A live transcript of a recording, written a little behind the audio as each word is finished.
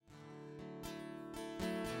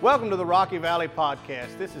Welcome to the Rocky Valley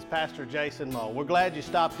Podcast. This is Pastor Jason Mull. We're glad you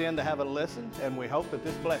stopped in to have a listen, and we hope that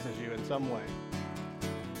this blesses you in some way.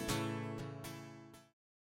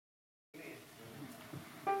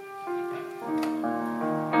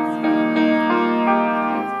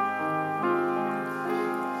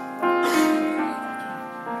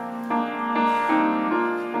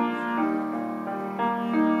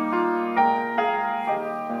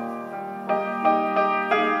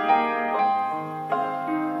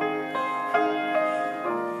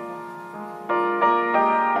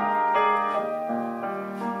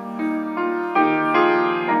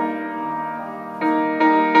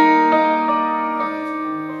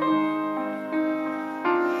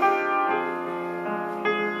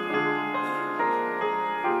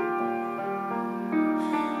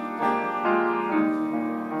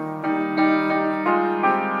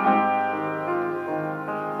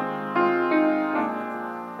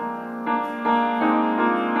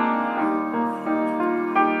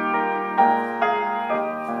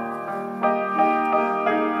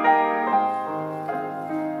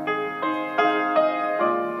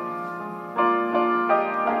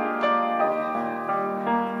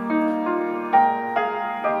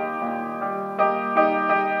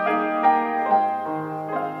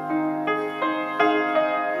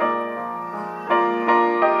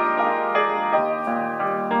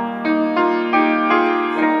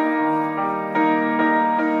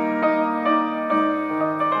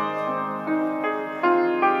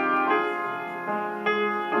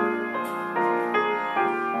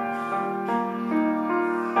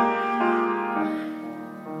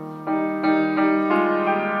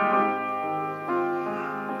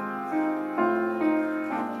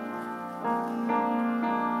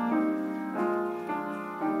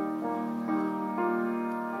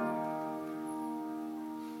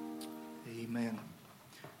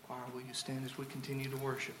 Stand as we continue to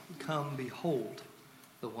worship. Come, behold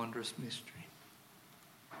the wondrous mystery.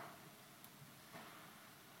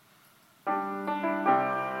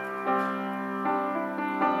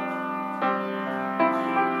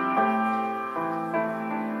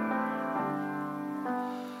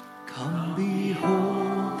 Come,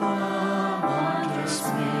 behold the wondrous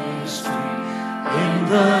mystery in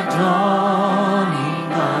the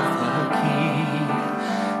dawning of the King.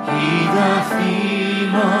 He, the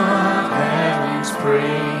theme of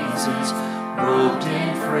praises, robed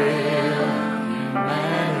in frail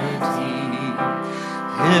humanity.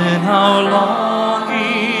 In our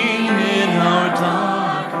longing, in our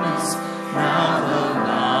darkness, now the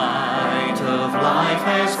light of life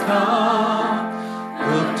has come.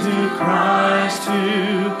 Look to Christ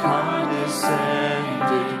who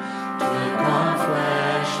condescended, took on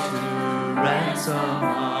flesh to ransom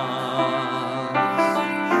us.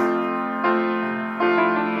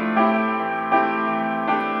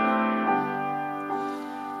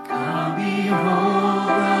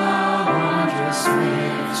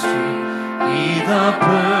 The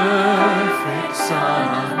perfect Son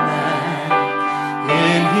of Man,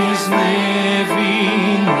 in his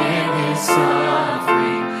living, in his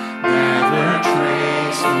suffering, never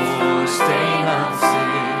trace nor stain of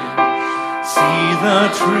sin. See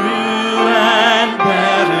the true and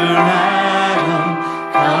better Adam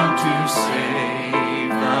come to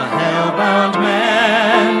save the hell-bound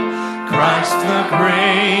man. Christ the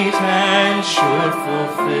great and sure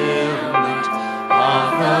fulfillment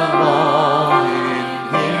of the law.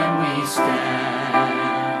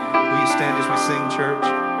 Stand as we sing, church.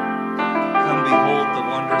 Come behold the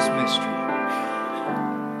wondrous mystery.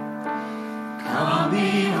 Come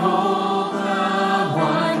behold the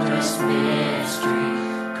wondrous mystery.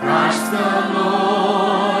 Christ the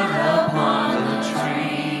Lord upon the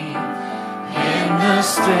tree. In the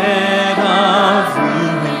stead of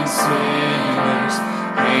ruined sinners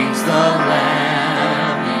hangs the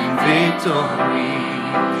Lamb in victory.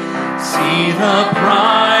 See the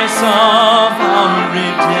price of our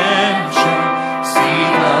redemption. See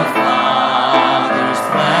the Father's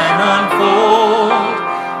plan unfold,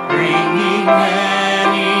 bringing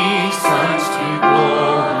many sons to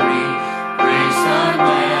glory, grace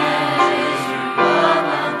unmeasured, love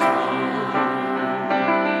untold.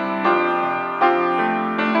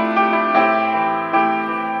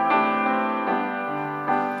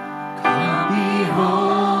 Come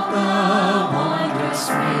behold the wondrous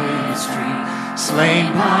mystery, slain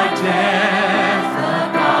by death, the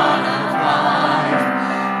God of life.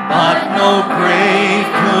 But no grave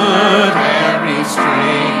could ever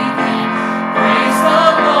restrain him. Praise the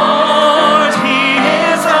Lord, he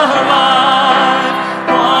is alive.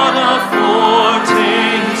 What a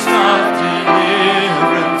foretaste of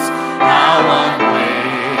deliverance, how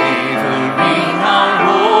unwavering our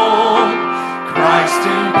hope.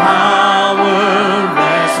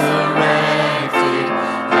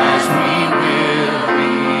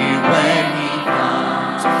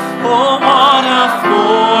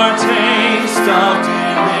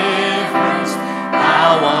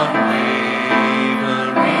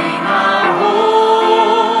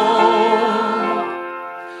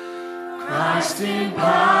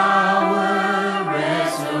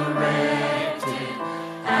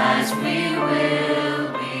 as we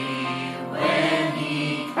will be when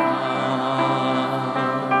He comes.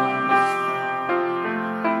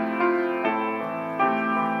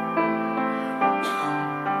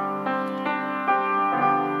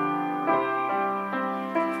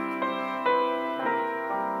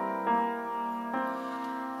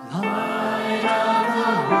 Light of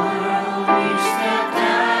the world, we step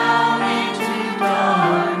down into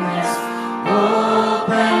darkness.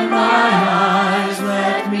 Open my eyes,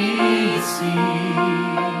 let me see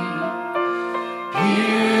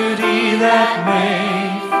beauty that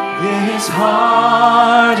made this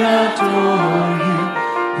heart adore you.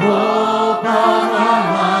 Hope of a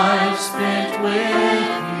life spent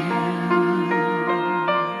with you.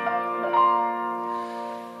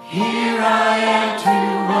 Here I am to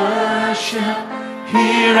worship,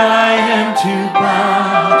 here I am to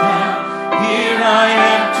bow down, here I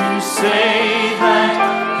am to say that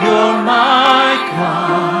you're my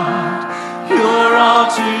God. You're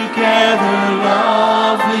altogether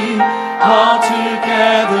lovely,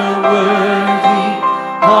 altogether worthy,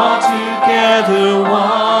 altogether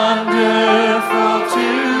wonderful to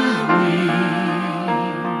me.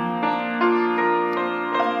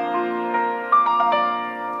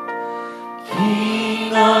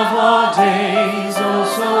 King of all days, oh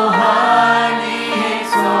so highly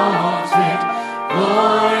exalted,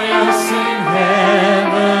 glorious in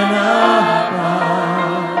heaven above.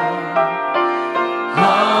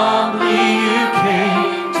 Humbly you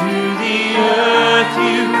came to the earth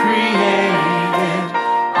you created,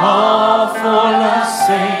 all for love's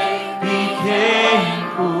sake became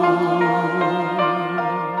poor.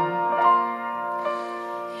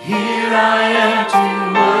 Here I am to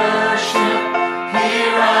worship,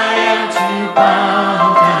 here I am to bow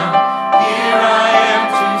down, here I am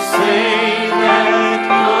to say that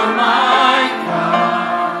you're my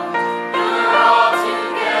God. You're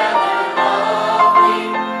altogether lovely,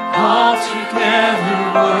 altogether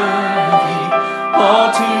worthy,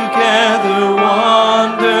 altogether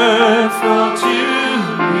wonderful to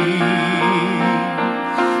me.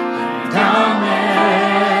 And I'll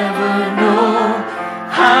never know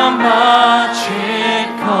how much it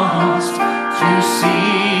cost to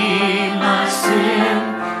see my sin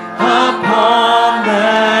upon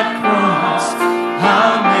that cross.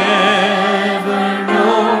 I'll never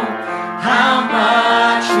know how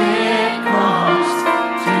much it cost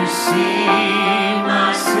to see my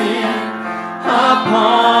sin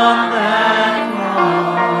upon that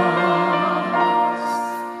cross.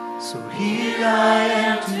 So here I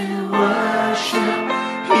am to worship,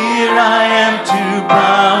 here I am to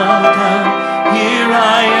bow down, here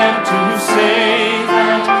I am to say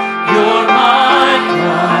that you're my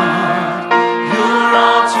God. You're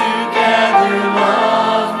altogether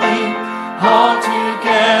lovely,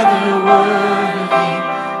 altogether worthy,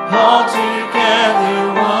 altogether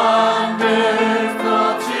wonderful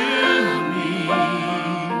to me.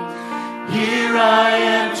 Here I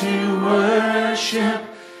am to worship,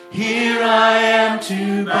 here I am to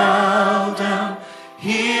bow down,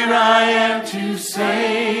 here I am to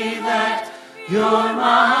say that you're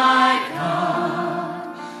my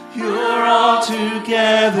God. You're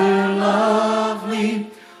altogether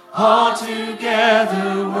lovely,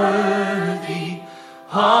 altogether worthy,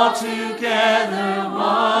 altogether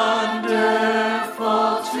wonderful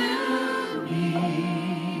to me.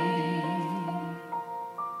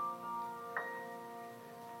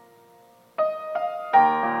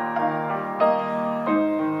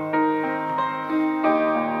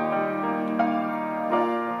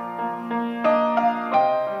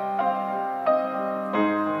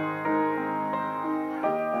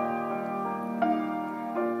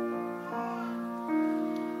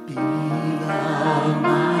 Be thou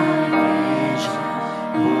my vision,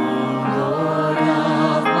 O Lord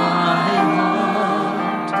of my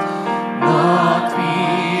heart. Naught be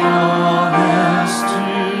all else to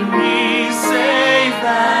me, save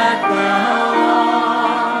that thou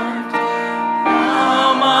art. Thou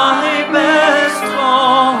my best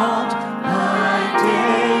thought, by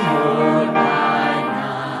day or by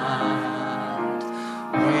night.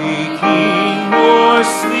 Waking or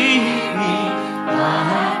sleeping,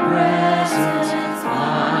 thy presence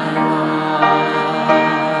my light.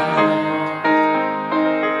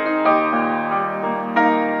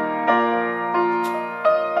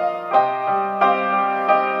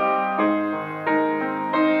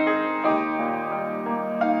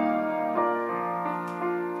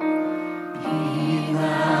 Be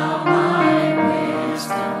thou my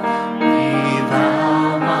wisdom, be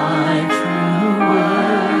thou my true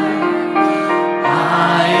word.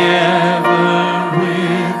 I ever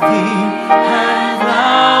with thee, and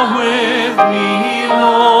thou with me,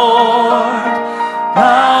 Lord.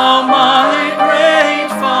 Thou my great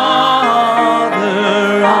Father,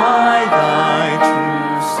 I thy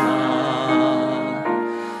true Son,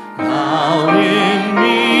 thou in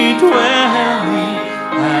me dwelling,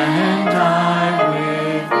 and I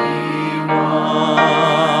with thee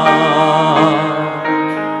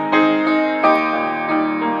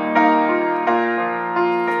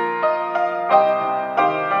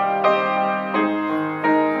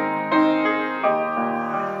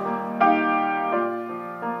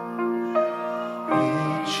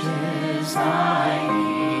riches I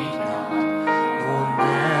need not, nor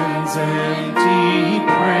man's empty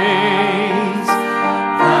praise.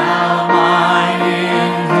 Thou mine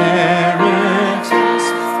inheritance,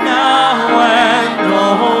 now and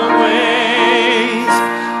always.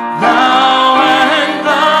 Thou and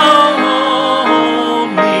thou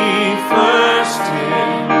only, first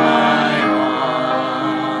in my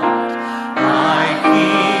heart. My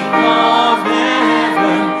King of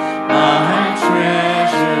heaven, my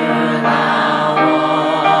treasure thou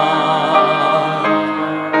art.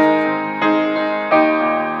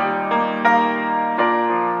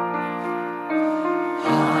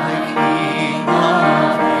 My King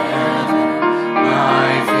of heaven,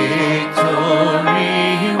 my victory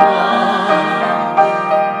won.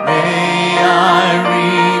 May I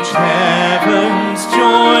reach heaven's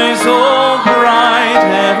joys, oh bright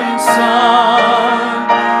heaven's sun.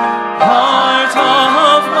 Heart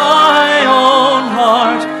of my own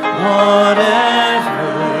heart,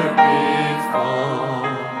 whatever befall,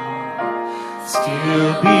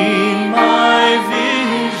 still be my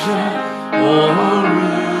vision, O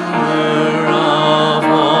ruler of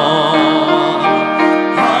all.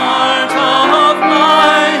 Heart of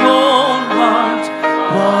my own heart,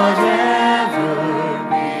 whatever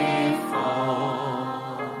befall,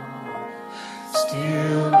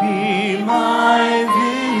 still be my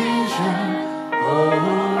vision, O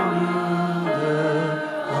ruler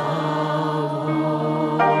of all.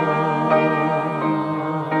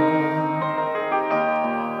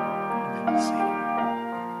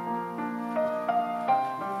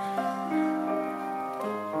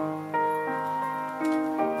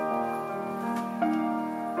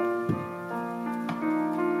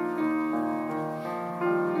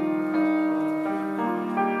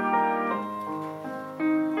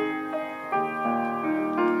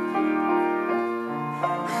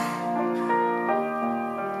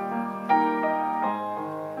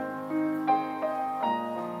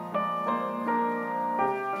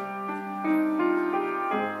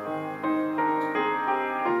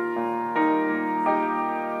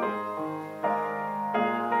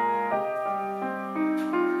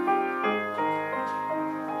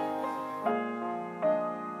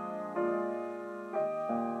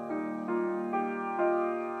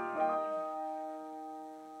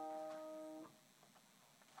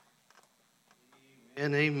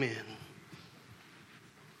 And amen.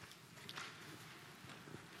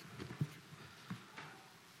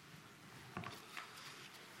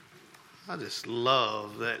 I just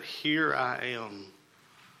love that here I am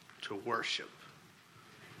to worship.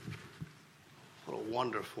 What a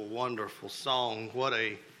wonderful, wonderful song. What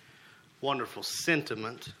a wonderful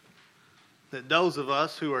sentiment that those of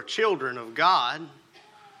us who are children of God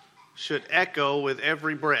should echo with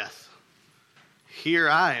every breath. Here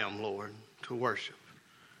I am, Lord, to worship.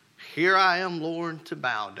 Here I am, Lord, to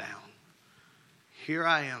bow down. Here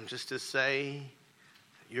I am just to say,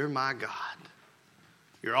 you're my God.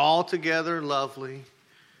 You're altogether lovely,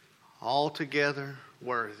 altogether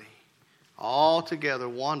worthy, altogether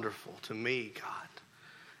wonderful to me, God.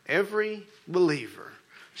 Every believer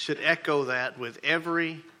should echo that with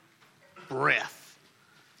every breath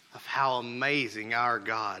of how amazing our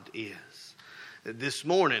God is. This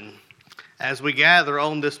morning, as we gather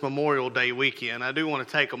on this Memorial Day weekend, I do want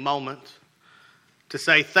to take a moment to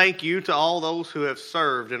say thank you to all those who have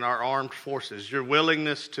served in our armed forces. Your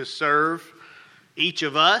willingness to serve each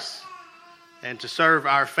of us and to serve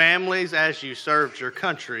our families as you served your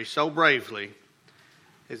country so bravely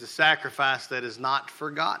is a sacrifice that is not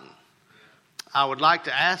forgotten. I would like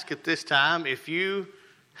to ask at this time, if you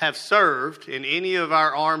have served in any of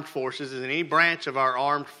our armed forces, in any branch of our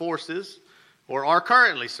armed forces, or are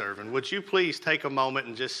currently serving, would you please take a moment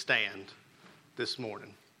and just stand this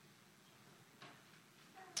morning?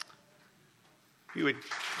 You would.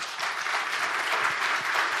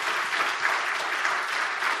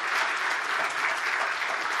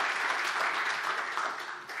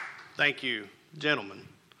 Thank you, gentlemen,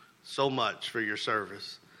 so much for your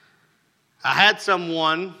service. I had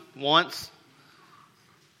someone once,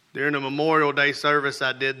 during a Memorial Day service,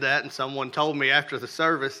 I did that, and someone told me after the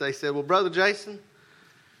service, they said, well, Brother Jason,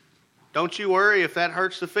 Don't you worry if that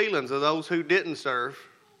hurts the feelings of those who didn't serve.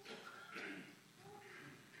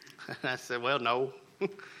 I said, well, no.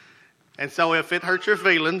 And so if it hurts your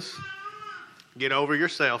feelings, get over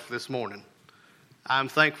yourself this morning. I'm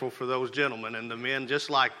thankful for those gentlemen and the men just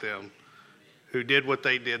like them who did what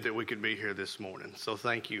they did that we could be here this morning. So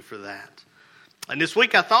thank you for that. And this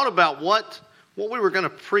week I thought about what we were going to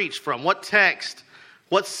preach from, what text,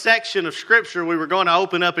 what section of Scripture we were going to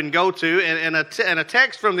open up and go to. And a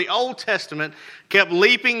text from the Old Testament kept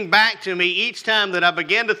leaping back to me each time that I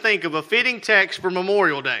began to think of a fitting text for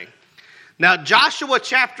Memorial Day. Now, Joshua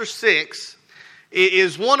chapter 6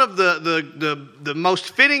 is one of the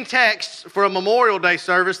most fitting texts for a Memorial Day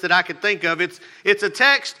service that I could think of. It's a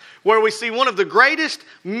text where we see one of the greatest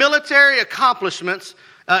military accomplishments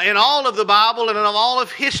in all of the Bible and in all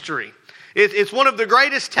of history. It's one of the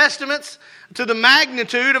greatest testaments to the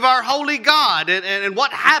magnitude of our holy God and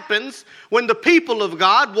what happens when the people of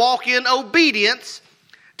God walk in obedience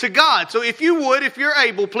to God. So if you're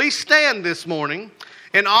able, please stand this morning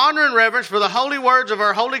in honor and reverence for the holy words of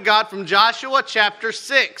our holy God from Joshua chapter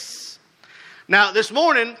 6. Now, this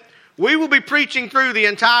morning, we will be preaching through the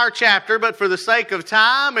entire chapter, but for the sake of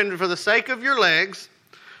time and for the sake of your legs,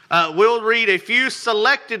 we'll read a few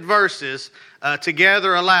selected verses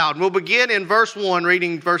together aloud. We'll begin in verse 1,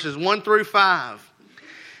 reading verses 1 through 5.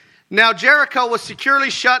 Now Jericho was securely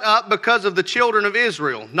shut up because of the children of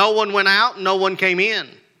Israel. No one went out, no one came in.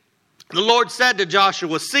 The Lord said to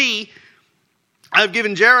Joshua, see, I have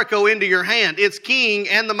given Jericho into your hand, its king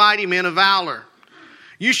and the mighty men of valor.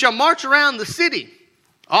 You shall march around the city.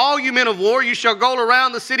 All you men of war, you shall go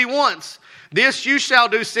around the city once. This you shall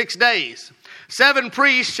do 6 days. 7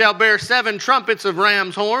 priests shall bear 7 trumpets of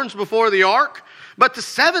ram's horns before the ark. But the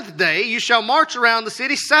 7th day you shall march around the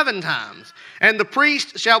city 7 times, and the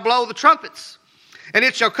priest shall blow the trumpets. And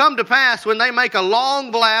it shall come to pass when they make a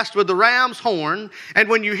long blast with the ram's horn, and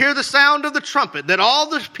when you hear the sound of the trumpet, that all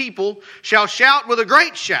the people shall shout with a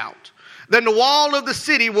great shout. Then the wall of the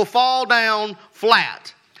city will fall down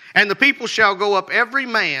flat, and the people shall go up every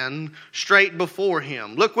man straight before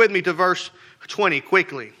him. Look with me to verse 20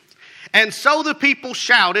 quickly. And so the people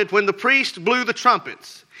shouted when the priest blew the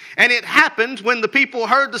trumpets. And it happened when the people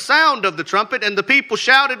heard the sound of the trumpet, and the people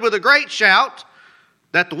shouted with a great shout,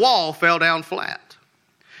 that the wall fell down flat.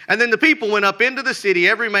 And then the people went up into the city,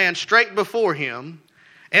 every man straight before him,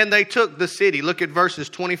 and they took the city. Look at verses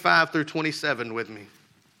 25 through 27 with me.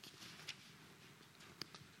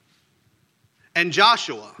 And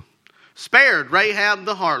Joshua spared Rahab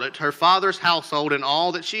the harlot, her father's household, and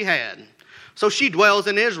all that she had. So she dwells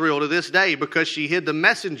in Israel to this day, because she hid the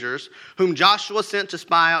messengers whom Joshua sent to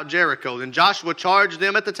spy out Jericho. Then Joshua charged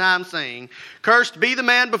them at the time, saying, Cursed be the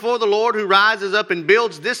man before the Lord who rises up and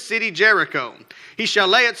builds this city Jericho. He shall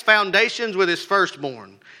lay its foundations with his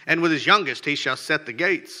firstborn, and with his youngest he shall set the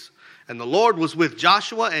gates. And the Lord was with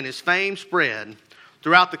Joshua, and his fame spread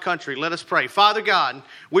throughout the country. Let us pray. Father God,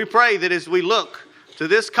 we pray that as we look to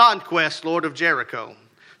this conquest, Lord, of Jericho,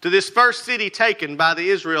 to this first city taken by the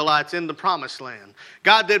Israelites in the promised land,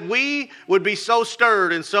 God, that we would be so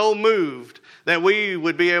stirred and so moved that we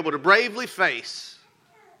would be able to bravely face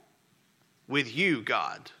with you,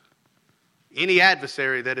 God, any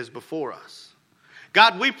adversary that is before us.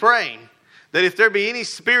 God, we pray that if there be any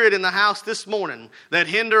spirit in the house this morning that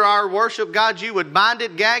hinder our worship, God, you would bind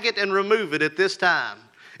it, gag it, and remove it at this time.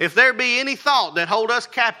 If there be any thought that hold us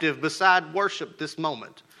captive beside worship this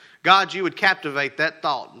moment, God, you would captivate that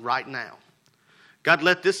thought right now. God,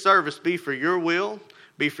 let this service be for your will,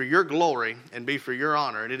 be for your glory, and be for your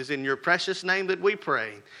honor. And it is in your precious name that we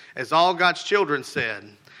pray. As all God's children said,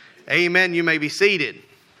 amen. You may be seated.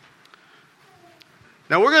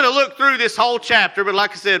 Now, we're going to look through this whole chapter, but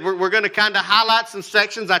like I said, we're going to kind of highlight some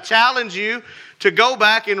sections. I challenge you to go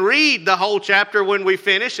back and read the whole chapter when we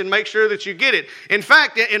finish and make sure that you get it. In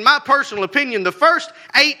fact, in my personal opinion, the first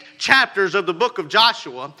 8 chapters of the book of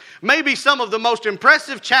Joshua may be some of the most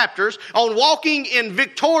impressive chapters on walking in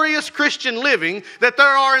victorious Christian living that there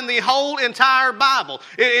are in the whole entire Bible.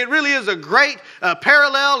 It really is a great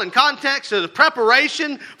parallel and context to the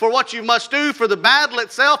preparation for what you must do for the battle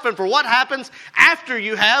itself and for what happens after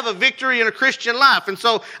you have a victory in a Christian life. And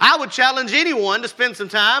so I would challenge anyone to spend some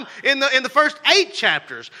time in the first 8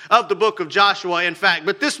 chapters of the book of Joshua, in fact.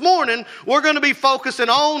 But this morning, we're going to be focusing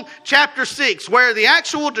on chapter 6, where the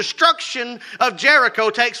actual destruction of Jericho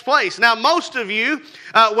takes place. Now, most of you,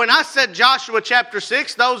 when I said Joshua chapter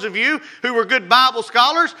 6, those of you who were good Bible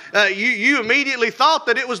scholars, you immediately thought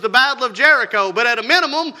that it was the Battle of Jericho. But at a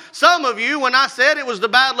minimum, some of you, when I said it was the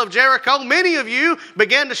Battle of Jericho, many of you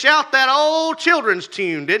began to shout that old children's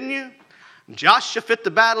tune, didn't you? Joshua fit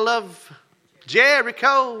the Battle of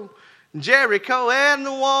Jericho. Jericho, and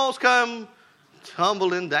the walls come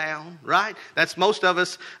tumbling down, right? That's most of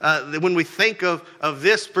us, when we think of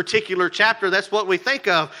this particular chapter, that's what we think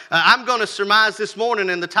of. I'm going to surmise this morning,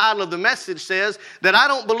 and the title of the message says that I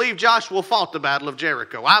don't believe Joshua fought the Battle of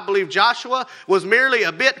Jericho. I believe Joshua was merely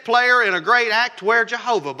a bit player in a great act where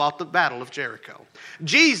Jehovah fought the Battle of Jericho.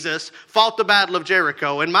 Jesus fought the Battle of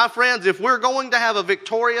Jericho. And my friends, if we're going to have a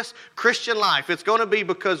victorious Christian life, it's going to be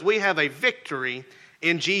because we have a victory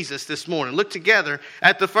in Jesus this morning. Look together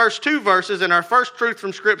at the first two verses, and our first truth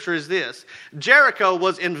from Scripture is this. Jericho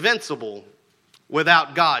was invincible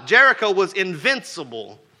without God. Jericho was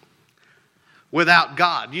invincible without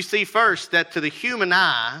God. You see first that to the human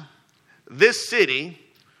eye, this city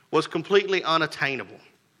was completely unattainable.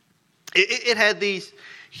 It had these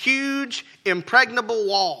huge, impregnable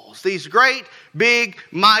walls, these great, big,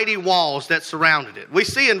 mighty walls that surrounded it. We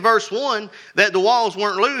see in verse 1 that the walls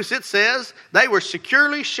weren't loose. It says they were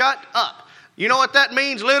securely shut up. You know what that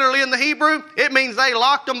means literally in the Hebrew? It means they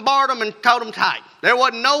locked them, barred them, and told them tight. There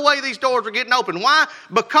wasn't no way these doors were getting open. Why?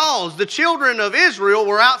 Because the children of Israel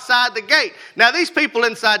were outside the gate. Now, these people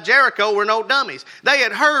inside Jericho were no dummies. They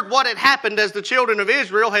had heard what had happened as the children of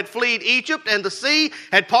Israel had fled Egypt, and the sea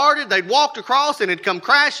had parted. They'd walked across and had come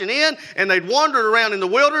crashing in, and they'd wandered around in the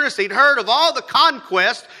wilderness. He'd heard of all the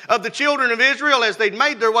conquest of the children of Israel as they'd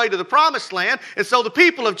made their way to the promised land. And so the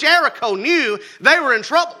people of Jericho knew they were in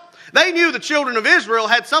trouble. They knew the children of Israel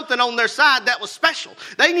had something on their side that was special.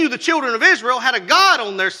 They knew the children of Israel had a God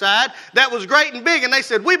on their side that was great and big. And they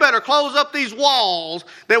said, we better close up these walls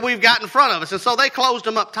that we've got in front of us. And so they closed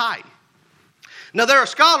them up tight. Now, there are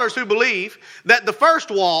scholars who believe that the first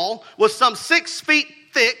wall was some 6 feet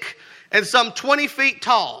thick and some 20 feet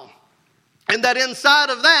tall. And that inside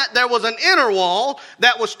of that, there was an inner wall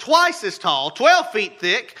that was twice as tall, 12 feet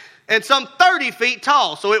thick, and some 30 feet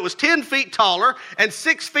tall. So it was 10 feet taller and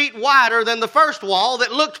 6 feet wider than the first wall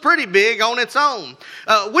that looked pretty big on its own.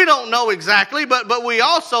 We don't know exactly, but we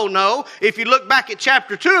also know, if you look back at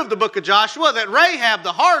chapter 2 of the book of Joshua, that Rahab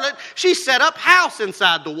the harlot, she set up house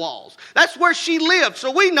inside the walls. That's where she lived. So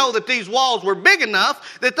we know that these walls were big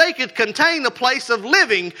enough that they could contain the place of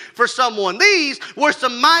living for someone. These were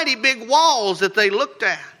some mighty big walls that they looked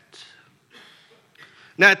at.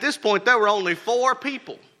 Now at this point, there were only 4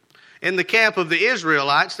 people in the camp of the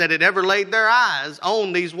Israelites that had ever laid their eyes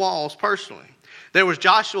on these walls personally. There was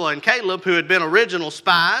Joshua and Caleb, who had been original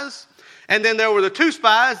spies. And then there were the 2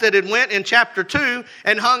 spies that had went in chapter 2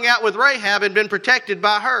 and hung out with Rahab and been protected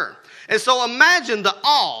by her. And so imagine the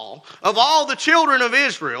awe of all the children of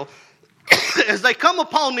Israel as they come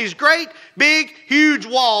upon these great, big, huge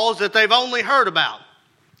walls that they've only heard about.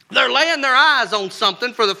 They're laying their eyes on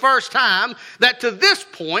something for the first time that to this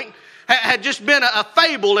point had just been a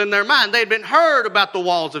fable in their mind. They'd been heard about the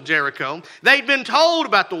walls of Jericho. They'd been told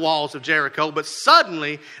about the walls of Jericho, but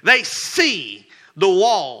suddenly they see the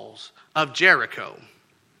walls of Jericho.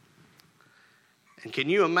 And can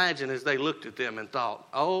you imagine as they looked at them and thought,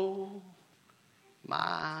 oh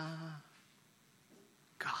my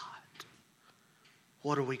God,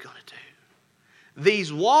 what are we going to do?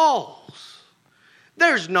 These walls,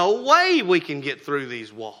 there's no way we can get through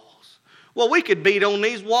these walls. Well, we could beat on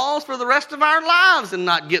these walls for the rest of our lives and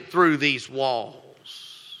not get through these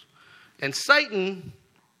walls. And Satan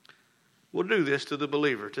will do this to the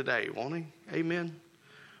believer today, won't he? Amen.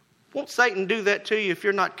 Won't Satan do that to you if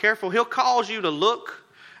you're not careful? He'll cause you to look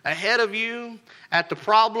ahead of you at the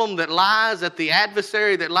problem that lies, at the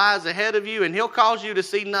adversary that lies ahead of you, and he'll cause you to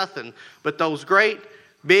see nothing but those great,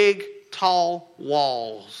 big, tall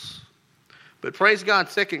walls. But praise God,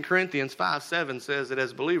 2 Corinthians 5:7 says that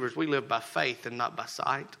as believers, we live by faith and not by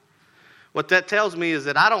sight. What that tells me is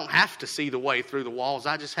that I don't have to see the way through the walls.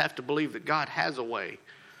 I just have to believe that God has a way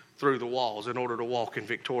through the walls in order to walk in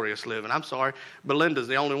victorious living. I'm sorry, Belinda's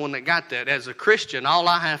the only one that got that. As a Christian, all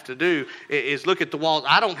I have to do is look at the walls.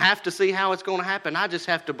 I don't have to see how it's going to happen. I just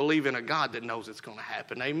have to believe in a God that knows it's going to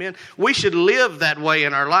happen. Amen? We should live that way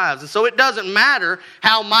in our lives. And so it doesn't matter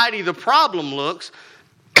how mighty the problem looks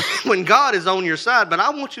when God is on your side. But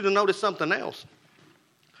I want you to notice something else.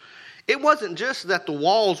 It wasn't just that the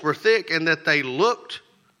walls were thick and that they looked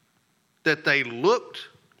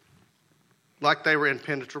like they were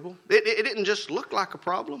impenetrable. It didn't just look like a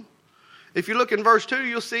problem. If you look in verse 2,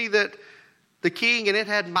 you'll see that the king and it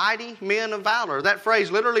had mighty men of valor. That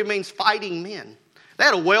phrase literally means fighting men. They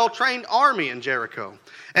had a well-trained army in Jericho.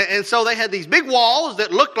 And so they had these big walls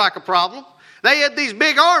that looked like a problem. They had these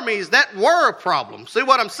big armies that were a problem. See,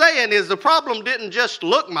 what I'm saying is the problem didn't just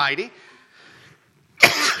look mighty.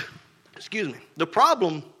 Excuse me. The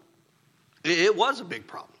problem, it was a big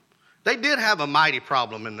problem. They did have a mighty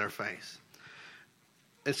problem in their face.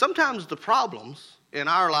 And sometimes the problems in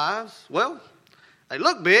our lives, well, they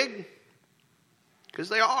look big because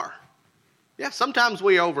they are. Yeah, sometimes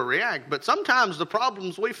we overreact, but sometimes the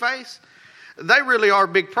problems we face, they really are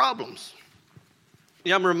big problems.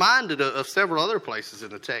 Yeah, I'm reminded of several other places in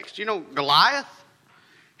the text. You know, Goliath,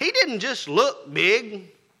 he didn't just look big.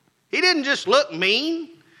 He didn't just look mean.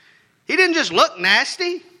 He didn't just look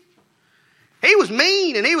nasty. He was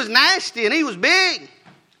mean and he was nasty and he was big.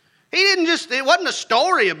 It wasn't a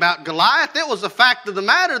story about Goliath. It was the fact of the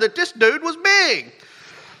matter that this dude was big.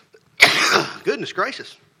 Goodness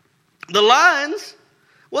gracious. The lions,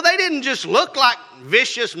 well, they didn't just look like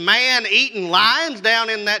vicious man-eating lions down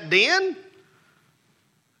in that den.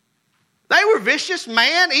 They were vicious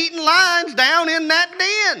man-eating lions down in that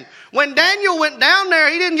den. When Daniel went down there,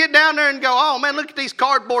 he didn't get down there and go, oh, man, look at these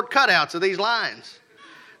cardboard cutouts of these lions.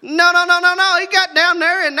 No. He got down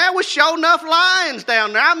there and there was sure enough lions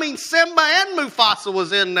down there. I mean, Simba and Mufasa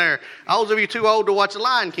was in there. Those of you too old to watch The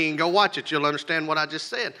Lion King, go watch it. You'll understand what I just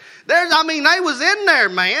said. They was in there,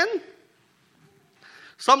 man.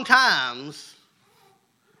 Sometimes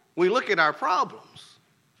we look at our problems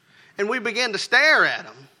and we begin to stare at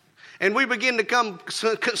them. And we begin to become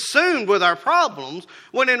consumed with our problems,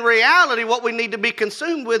 when in reality what we need to be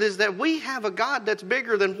consumed with is that we have a God that's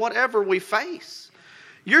bigger than whatever we face.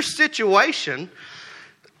 Your situation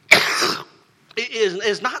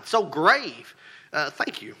is not so grave.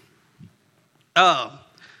 Thank you. The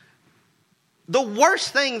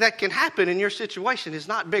worst thing that can happen in your situation is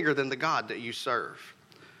not bigger than the God that you serve.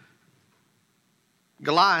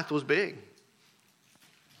 Goliath was big.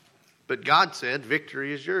 But God said,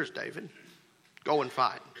 victory is yours, David. Go and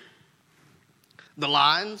fight. The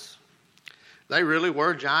lions, they really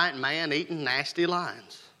were giant, man-eating, nasty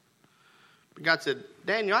lions. But God said,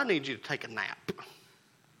 Daniel, I need you to take a nap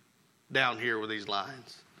down here with these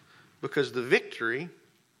lions, because the victory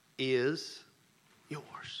is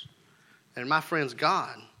yours. And my friends,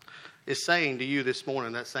 God is saying to you this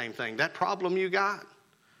morning that same thing. That problem you got,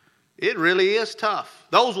 it really is tough.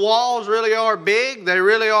 Those walls really are big. They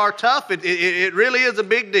really are tough. It really is a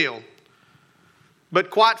big deal. But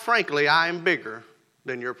quite frankly, I am bigger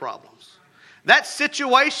than your problems. That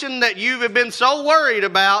situation that you have been so worried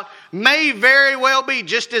about may very well be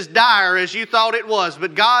just as dire as you thought it was.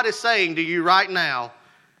 But God is saying to you right now,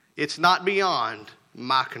 it's not beyond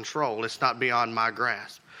my control. It's not beyond my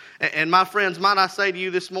grasp. And my friends, might I say to you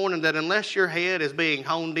this morning that unless your head is being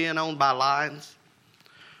honed in on by lions,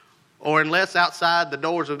 or unless outside the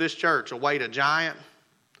doors of this church await a giant,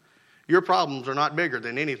 your problems are not bigger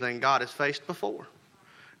than anything God has faced before.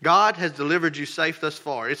 God has delivered you safe thus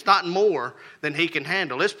far. It's not more than He can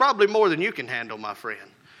handle. It's probably more than you can handle, my friend.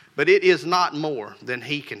 But it is not more than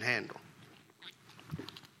He can handle.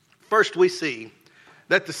 First, we see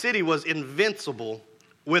that the city was invincible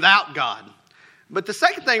without God. But the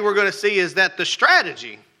second thing we're going to see is that the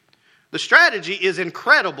strategy is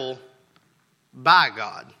incredible by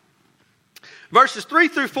God. Verses 3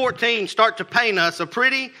 through 14 start to paint us a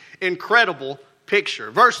pretty incredible picture.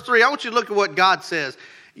 Verse 3, I want you to look at what God says.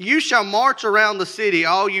 You shall march around the city,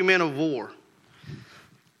 all you men of war.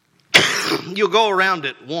 You'll go around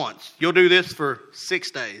it once. You'll do this for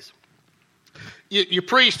 6 days. Your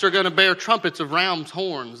priests are going to bear trumpets of ram's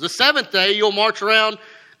horns. The seventh day, you'll march around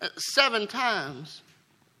 7 times,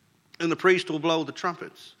 and the priest will blow the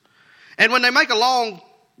trumpets. And when they make a long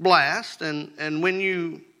blast, and when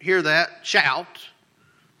you hear that, shout,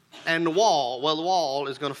 and the wall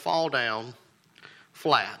is going to fall down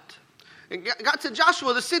flat. And God said,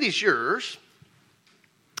 Joshua, the city's yours.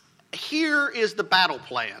 Here is the battle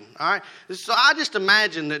plan. All right. So I just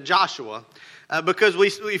imagine that Joshua, because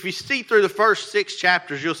if you see through the first 6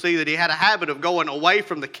 chapters, you'll see that he had a habit of going away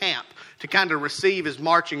from the camp to kind of receive his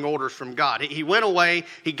marching orders from God. He went away,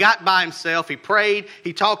 he got by himself, he prayed,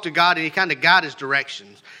 he talked to God, and he kind of got his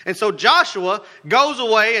directions. And so Joshua goes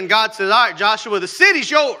away, and God says, all right, Joshua, the city's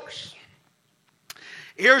yours.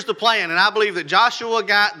 Here's the plan. And I believe that Joshua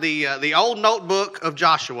got the old notebook of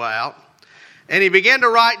Joshua out, and he began to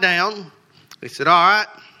write down. He said, all right,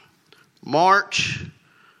 march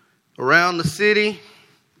around the city,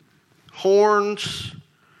 horns,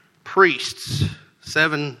 priests,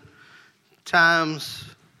 7 times,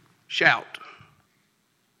 shout.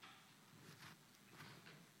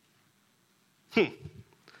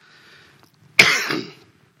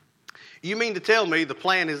 You mean to tell me the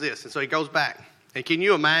plan is this? And so he goes back. And can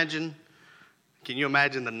you imagine the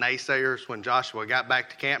naysayers when Joshua got back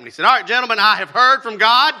to camp and he said, all right, gentlemen, I have heard from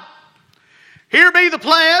God. Here be the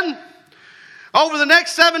plan. Over the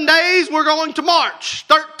next 7 days, we're going to march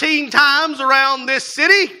 13 times around this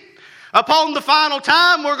city. Upon the final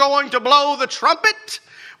time, we're going to blow the trumpet.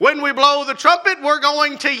 When we blow the trumpet, we're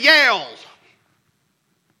going to yell.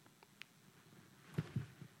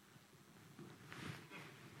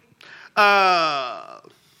 Brother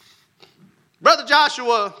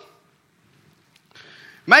Joshua,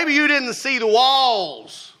 maybe you didn't see the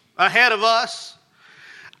walls ahead of us.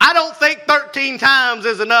 I don't think 13 times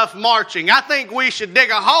is enough marching. I think we should dig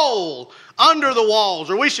a hole under the walls,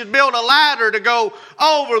 or we should build a ladder to go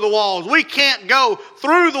over the walls. We can't go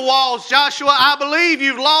through the walls, Joshua. I believe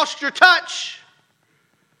you've lost your touch.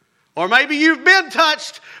 Or maybe you've been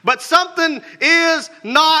touched, but something is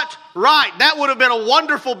not right. That would have been a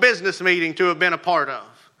wonderful business meeting to have been a part of.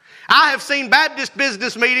 I have seen Baptist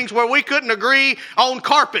business meetings where we couldn't agree on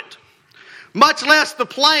carpet, much less the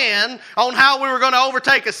plan on how we were going to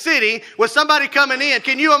overtake a city with somebody coming in.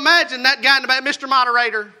 Can you imagine that guy in the back, Mr.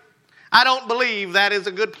 Moderator? I don't believe that is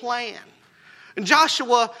a good plan. And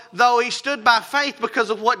Joshua, though, he stood by faith because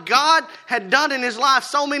of what God had done in his life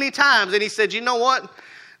so many times. And he said, you know what?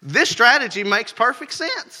 This strategy makes perfect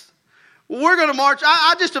sense. We're going to march.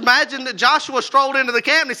 I just imagine that Joshua strolled into the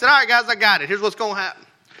camp and he said, all right, guys, I got it. Here's what's going to happen.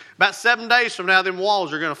 About 7 days from now, them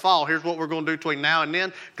walls are going to fall. Here's what we're going to do between now and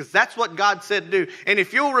then, because that's what God said to do. And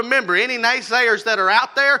if you'll remember, any naysayers that are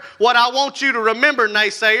out there, what I want you to remember,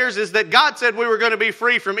 naysayers, is that God said we were going to be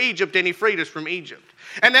free from Egypt, and he freed us from Egypt.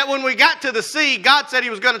 And that when we got to the sea, God said he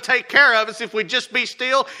was going to take care of us if we just be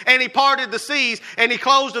still. And he parted the seas and he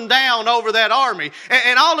closed them down over that army.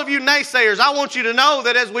 And all of you naysayers, I want you to know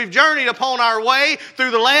that as we've journeyed upon our way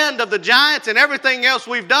through the land of the giants and everything else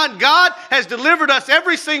we've done, God has delivered us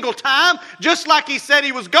every single time, just like he said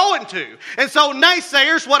he was going to. And so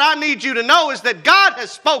naysayers, what I need you to know is that God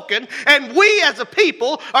has spoken, and we as a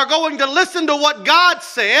people are going to listen to what God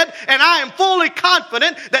said. And I am fully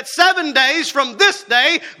confident that 7 days from this day,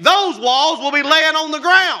 those walls will be laying on the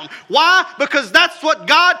ground. Why? Because that's what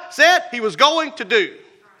God said he was going to do.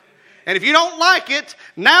 And if you don't like it,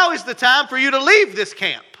 now is the time for you to leave this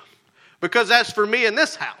camp. Because as for me and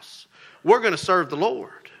this house, we're going to serve the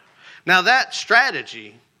Lord. Now that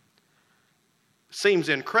strategy seems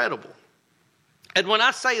incredible. And when I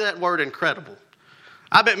say that word incredible,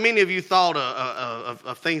 I bet many of you thought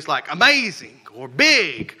of things like amazing or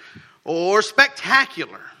big or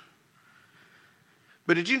spectacular.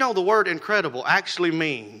 But did you know the word incredible actually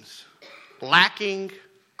means lacking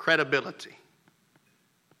credibility?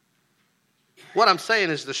 What I'm saying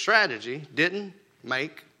is the strategy didn't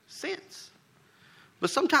make sense. But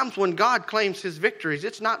sometimes when God claims his victories,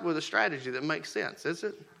 it's not with a strategy that makes sense, is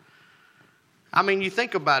it? I mean, you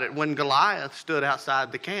think about it. When Goliath stood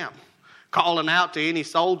outside the camp, calling out to any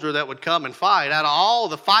soldier that would come and fight, out of all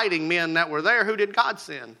the fighting men that were there, who did God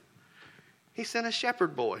send? He sent a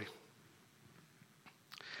shepherd boy.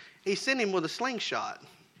 He sent him with a slingshot.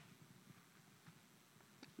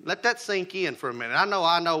 Let that sink in for a minute.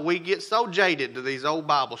 I know. We get so jaded to these old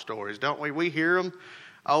Bible stories, don't we? We hear them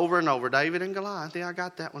over and over. David and Goliath. Yeah, I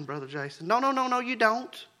got that one, Brother Jason. No, you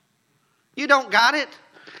don't. You don't got it.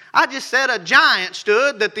 I just said a giant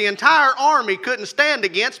stood that the entire army couldn't stand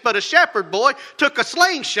against, but a shepherd boy took a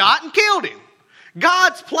slingshot and killed him.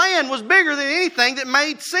 God's plan was bigger than anything that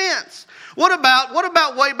made sense. What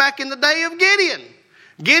about way back in the day of Gideon?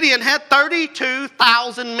 Gideon had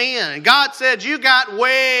 32,000 men. And God said, you got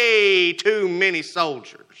way too many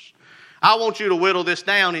soldiers. I want you to whittle this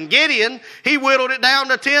down. And Gideon, he whittled it down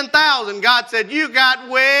to 10,000. God said, you got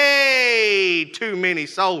way too many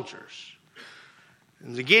soldiers.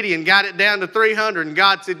 And Gideon got it down to 300. And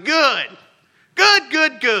God said, good.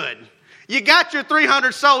 You got your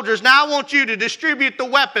 300 soldiers. Now I want you to distribute the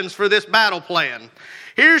weapons for this battle plan.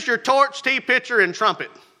 Here's your torch, tea pitcher, and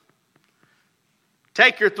trumpet.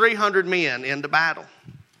 Take your 300 men into battle.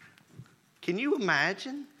 Can you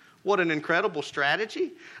imagine what an incredible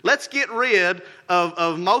strategy? Let's get rid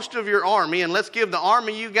of most of your army, and let's give the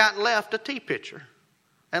army you got left a tea pitcher.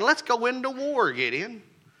 And let's go into war, Gideon.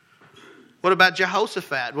 What about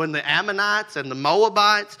Jehoshaphat? When the Ammonites and the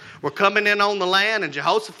Moabites were coming in on the land, and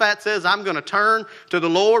Jehoshaphat says, I'm going to turn to the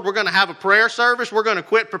Lord. We're going to have a prayer service. We're going to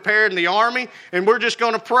quit preparing the army, and we're just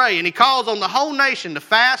going to pray. And he calls on the whole nation to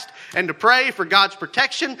fast and to pray for God's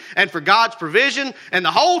protection and for God's provision. And the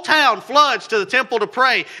whole town floods to the temple to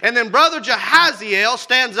pray. And then Brother Jehaziel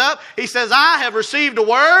stands up. He says, I have received a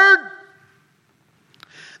word.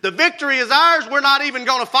 The victory is ours. We're not even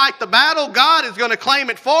going to fight the battle. God is going to claim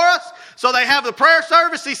it for us. So they have the prayer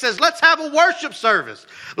service. He says, let's have a worship service.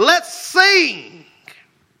 Let's sing.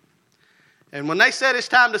 And when they said it's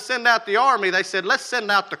time to send out the army, they said, let's send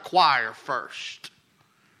out the choir first.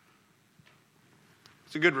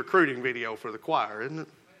 It's a good recruiting video for the choir, isn't it?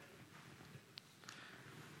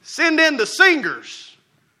 Send in the singers.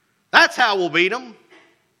 That's how we'll beat them.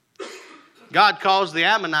 God caused the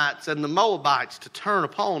Ammonites and the Moabites to turn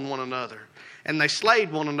upon one another. And they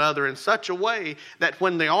slayed one another in such a way that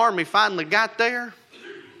when the army finally got there,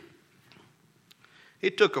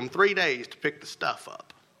 it took them 3 days to pick the stuff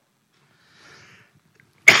up.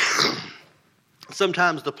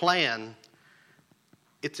 Sometimes the plan,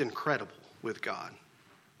 it's incredible with God.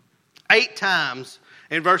 8 times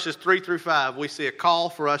in verses 3 through 5, we see a call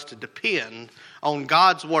for us to depend on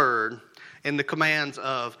God's word and the commands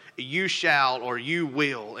of you shall or you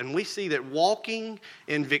will. And we see that walking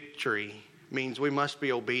in victory means we must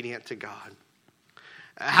be obedient to God.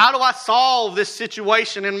 How do I solve this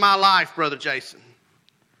situation in my life, Brother Jason?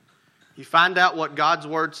 You find out what God's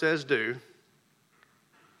word says do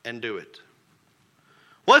and do it.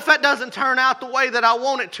 What if that doesn't turn out the way that I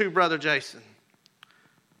want it to, Brother Jason?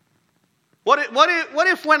 What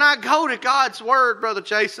if when I go to God's word, Brother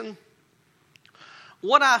Jason,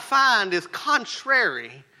 what I find is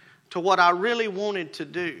contrary to what I really wanted to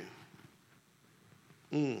do?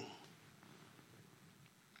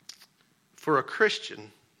 For a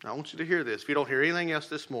Christian, I want you to hear this. If you don't hear anything else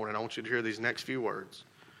this morning, I want you to hear these next few words.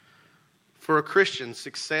 For a Christian,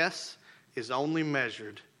 success is only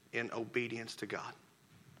measured in obedience to God.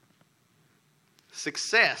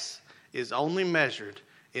 Success is only measured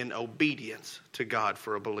in obedience to God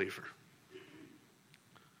for a believer.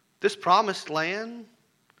 This promised land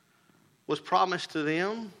was promised to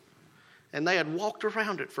them, and they had walked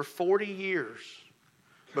around it for 40 years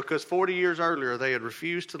because 40 years earlier they had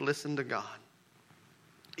refused to listen to God.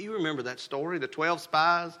 You remember that story? The 12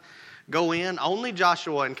 spies go in. Only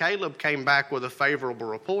Joshua and Caleb came back with a favorable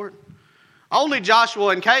report. Only Joshua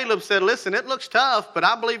and Caleb said, listen, it looks tough, but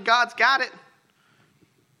I believe God's got it.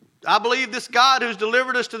 I believe this God who's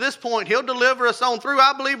delivered us to this point, He'll deliver us on through.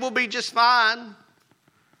 I believe we'll be just fine.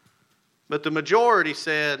 But the majority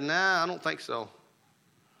said, nah, I don't think so.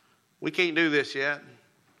 We can't do this yet.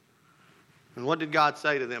 And what did God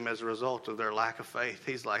say to them as a result of their lack of faith?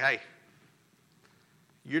 He's like, hey,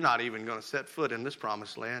 you're not even going to set foot in this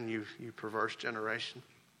promised land, you perverse generation.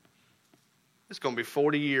 It's going to be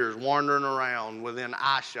 40 years wandering around within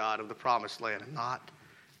eyeshot of the promised land and not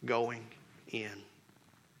going in.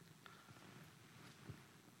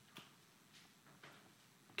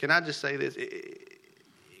 Can I just say this?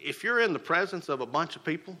 If you're in the presence of a bunch of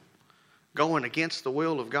people going against the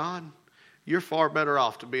will of God, you're far better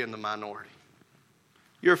off to be in the minority.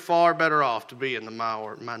 You're far better off to be in the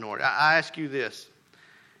minority. I ask you this.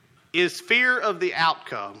 Is fear of the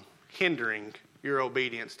outcome hindering your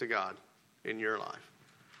obedience to God in your life?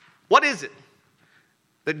 What is it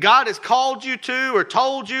that God has called you to or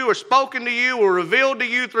told you or spoken to you or revealed to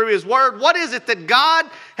you through His Word? What is it that God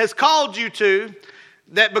has called you to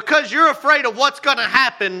that because you're afraid of what's going to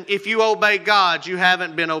happen if you obey God, you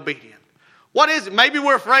haven't been obedient? What is it? Maybe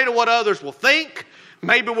we're afraid of what others will think.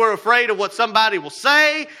 Maybe we're afraid of what somebody will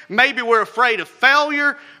say. Maybe we're afraid of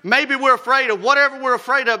failure. Maybe we're afraid of whatever we're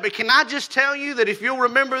afraid of. But can I just tell you that if you'll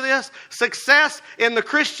remember this, success in the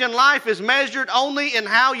Christian life is measured only in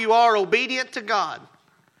how you are obedient to God.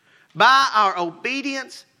 By our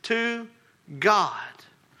obedience to God.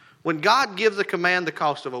 When God gives a command, the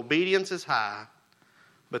cost of obedience is high,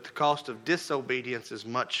 but the cost of disobedience is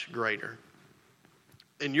much greater.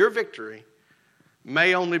 And your victory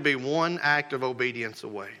may only be one act of obedience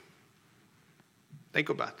away. Think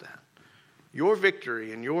about that. Your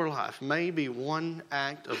victory in your life may be one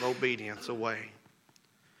act of obedience away.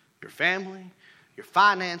 Your family, your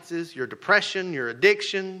finances, your depression, your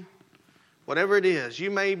addiction, whatever it is,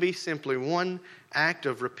 you may be simply one act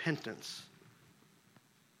of repentance.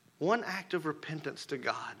 One act of repentance to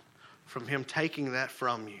God from Him taking that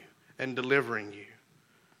from you and delivering you.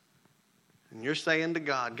 And you're saying to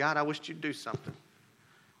God, God, I wish You'd do something.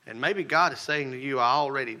 And maybe God is saying to you, I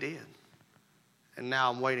already did. And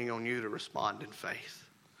now I'm waiting on you to respond in faith.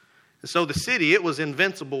 And so the city, it was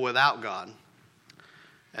invincible without God.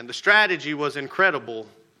 And the strategy was incredible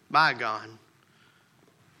by God.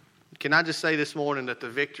 Can I just say this morning that the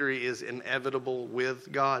victory is inevitable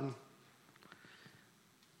with God?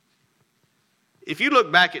 If you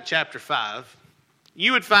look back at chapter 5,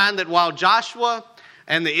 you would find that while Joshua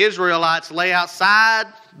and the Israelites lay outside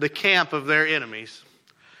the camp of their enemies,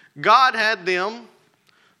 God had them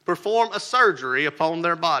perform a surgery upon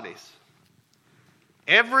their bodies.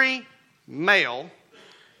 Every male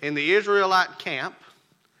in the Israelite camp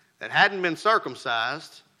that hadn't been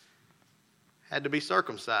circumcised had to be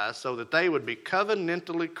circumcised so that they would be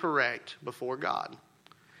covenantally correct before God.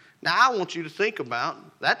 Now, I want you to think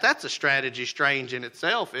about that. That's a strategy strange in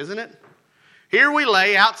itself, isn't it? Here we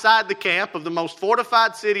lay outside the camp of the most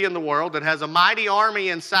fortified city in the world that has a mighty army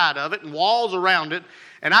inside of it and walls around it.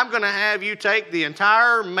 And I'm going to have you take the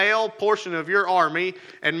entire male portion of your army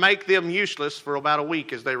and make them useless for about a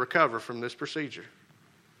week as they recover from this procedure.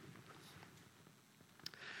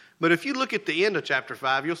 But if you look at the end of chapter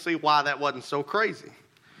 5, you'll see why that wasn't so crazy.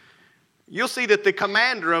 You'll see that the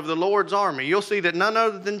commander of the Lord's army, you'll see that none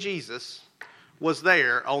other than Jesus was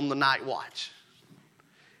there on the night watch.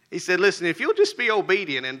 He said, listen, if you'll just be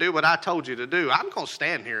obedient and do what I told you to do, I'm going to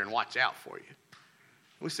stand here and watch out for you.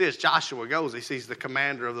 We see as Joshua goes, he sees the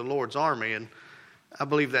commander of the Lord's army, and I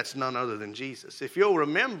believe that's none other than Jesus. If you'll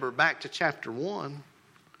remember back to chapter 1,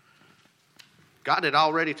 God had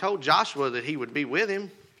already told Joshua that he would be with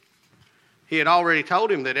him. He had already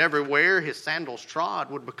told him that everywhere his sandals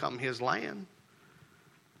trod would become his land.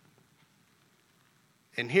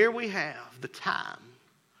 And here we have the time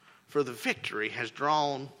for the victory has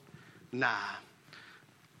drawn nigh.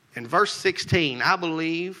 In verse 16, I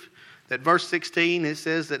believe that verse 16, it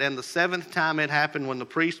says that, and the seventh time it happened when the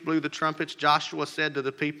priest blew the trumpets, Joshua said to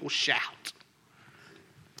the people, shout.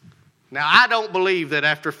 Now, I don't believe that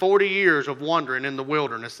after 40 years of wandering in the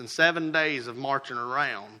wilderness and 7 days of marching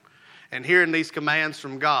around and hearing these commands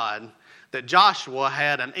from God, that Joshua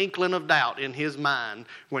had an inkling of doubt in his mind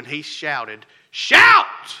when he shouted,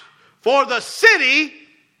 shout, for the city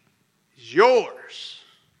is yours.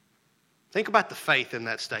 Think about the faith in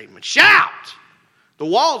that statement. Shout! The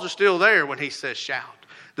walls are still there when he says shout.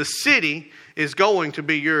 The city is going to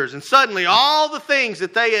be yours. And suddenly all the things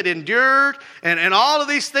that they had endured and all of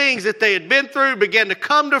these things that they had been through began to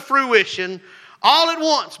come to fruition all at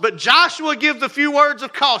once. But Joshua gives a few words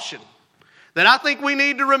of caution that I think we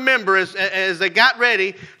need to remember as they got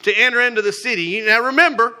ready to enter into the city. Now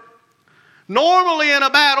remember, normally in a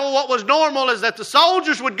battle, what was normal is that the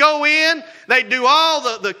soldiers would go in, they'd do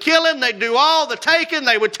all the killing, they'd do all the taking,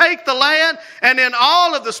 they would take the land, and then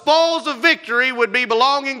all of the spoils of victory would be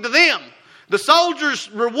belonging to them. The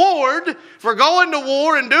soldiers' reward for going to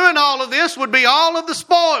war and doing all of this would be all of the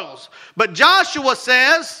spoils. But Joshua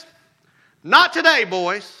says, not today,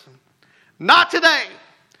 boys. Not today.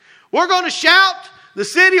 We're going to shout. The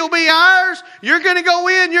city will be ours. You're going to go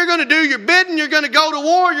in. You're going to do your bidding. You're going to go to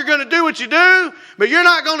war. You're going to do what you do. But you're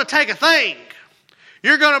not going to take a thing.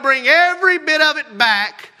 You're going to bring every bit of it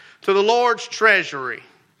back to the Lord's treasury.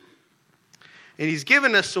 And he's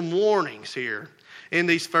given us some warnings here in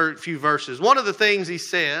these few verses. One of the things he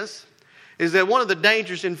says is that one of the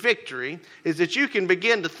dangers in victory is that you can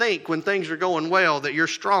begin to think when things are going well that you're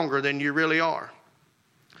stronger than you really are.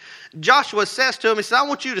 Joshua says to him, he says, I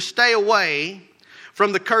want you to stay away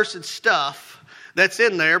from the cursed stuff that's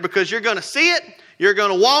in there because you're going to see it, you're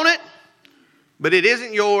going to want it, but it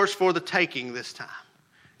isn't yours for the taking this time.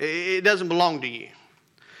 It doesn't belong to you.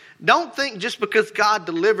 Don't think just because God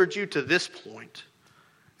delivered you to this point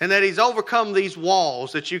and that he's overcome these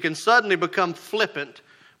walls that you can suddenly become flippant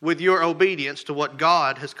with your obedience to what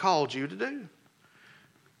God has called you to do.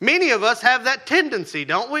 Many of us have that tendency,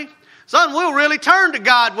 don't we? Son, we'll really turn to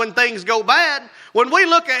God when things go bad. When we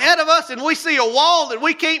look ahead of us and we see a wall that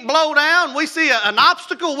we can't blow down, we see an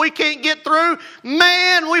obstacle we can't get through,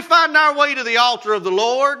 man, we find our way to the altar of the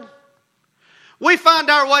Lord. We find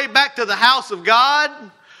our way back to the house of God.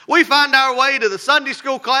 We find our way to the Sunday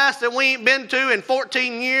school class that we ain't been to in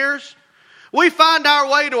 14 years. We find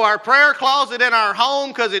our way to our prayer closet in our home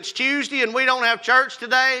because it's Tuesday and we don't have church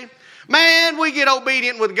today. Man, we get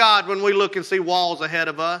obedient with God when we look and see walls ahead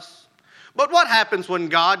of us. But what happens when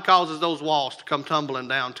God causes those walls to come tumbling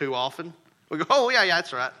down too often? We go, oh, yeah,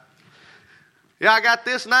 that's right. Yeah, I got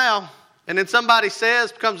this now. And then somebody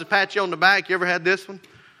comes to pat you on the back. You ever had this one?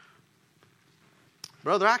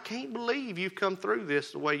 Brother, I can't believe you've come through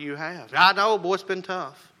this the way you have. I know, boy, it's been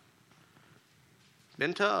tough.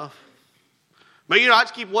 Been tough. But, I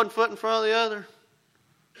just keep one foot in front of the other.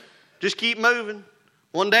 Just keep moving.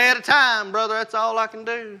 One day at a time, brother, that's all I can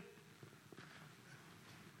do.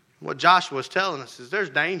 What Joshua is telling us is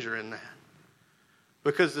there's danger in that.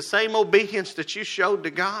 Because the same obedience that you showed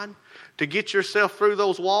to God to get yourself through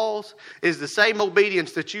those walls is the same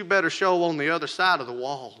obedience that you better show on the other side of the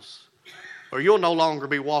walls. Or you'll no longer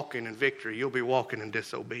be walking in victory. You'll be walking in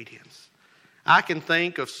disobedience. I can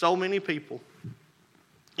think of so many people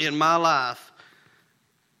in my life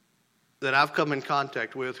that I've come in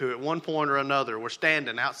contact with who at one point or another were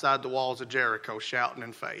standing outside the walls of Jericho shouting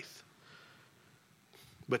in faith.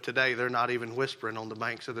 But today they're not even whispering on the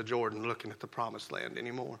banks of the Jordan looking at the promised land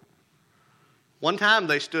anymore. One time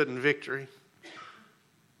they stood in victory.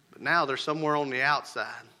 But now they're somewhere on the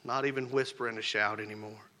outside, not even whispering a shout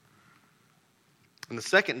anymore. And the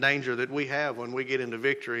second danger that we have when we get into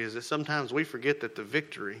victory is that sometimes we forget that the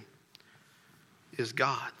victory is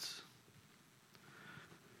God's.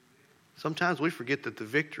 Sometimes we forget that the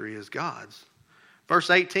victory is God's. Verse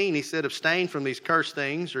 18, he said, abstain from these cursed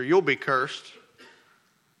things, or you'll be cursed,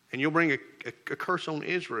 and you'll bring a curse on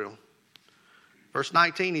Israel. Verse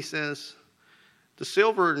 19, he says, the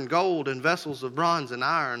silver and gold and vessels of bronze and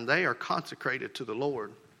iron, they are consecrated to the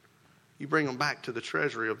Lord. You bring them back to the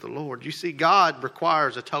treasury of the Lord. You see, God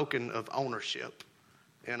requires a token of ownership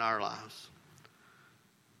in our lives.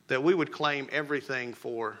 That we would claim everything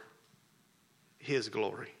for His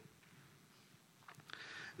glory.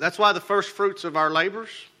 That's why the first fruits of our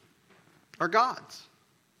labors are God's.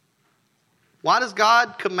 Why does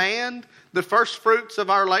God command the first fruits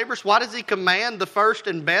of our labors? Why does He command the first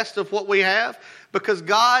and best of what we have? Because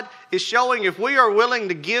God is showing if we are willing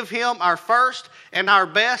to give Him our first and our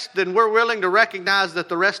best, then we're willing to recognize that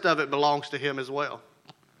the rest of it belongs to Him as well.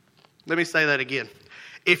 Let me say that again.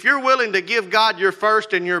 If you're willing to give God your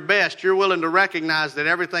first and your best, you're willing to recognize that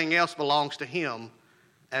everything else belongs to Him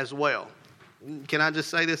as well. Can I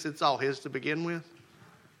just say this? It's all His to begin with.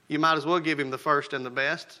 You might as well give Him the first and the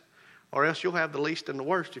best, or else you'll have the least and the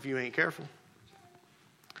worst if you ain't careful.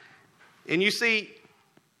 And you see,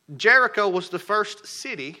 Jericho was the first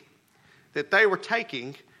city that they were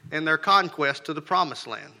taking in their conquest to the promised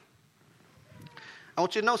land. I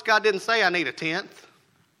want you to notice God didn't say I need a tenth.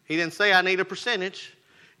 He didn't say I need a percentage.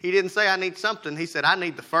 He didn't say I need something. He said I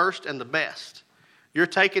need the first and the best. You're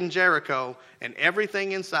taking Jericho and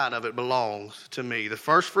everything inside of it belongs to me. The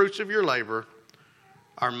first fruits of your labor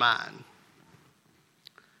are mine.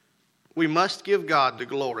 We must give God the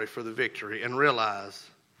glory for the victory and realize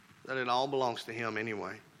that it all belongs to Him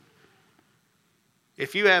anyway.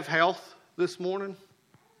 If you have health this morning,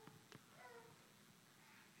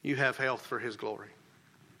 you have health for His glory.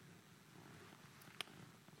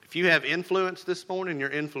 If you have influence this morning, your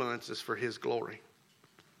influence is for His glory.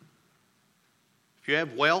 If you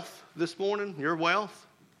have wealth this morning, your wealth,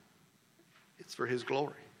 it's for His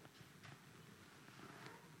glory.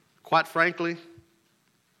 Quite frankly,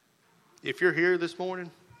 if you're here this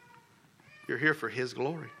morning, you're here for His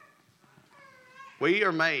glory. We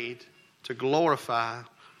are made to glorify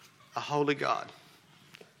a holy God.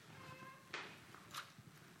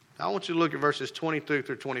 I want you to look at verses 22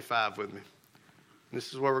 through 25 with me.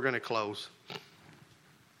 This is where we're going to close.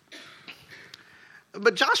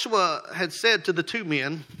 But Joshua had said to the two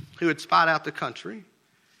men who had spied out the country,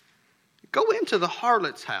 go into the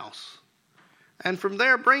harlot's house, and from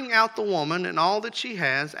there bring out the woman and all that she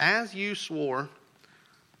has, as you swore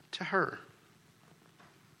to her.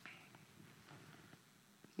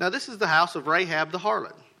 Now this is the house of Rahab the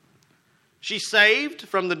harlot. She's saved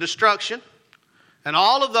from the destruction and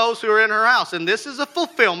all of those who are in her house. And this is a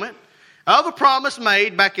fulfillment of a promise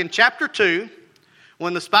made back in chapter 2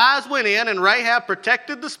 when the spies went in and Rahab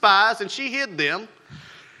protected the spies and she hid them.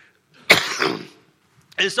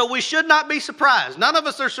 And so we should not be surprised. None of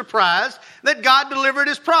us are surprised that God delivered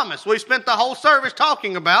His promise. We spent the whole service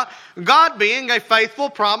talking about God being a faithful,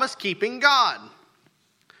 promise-keeping God.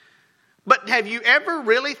 But have you ever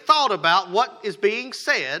really thought about what is being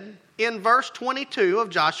said in verse 22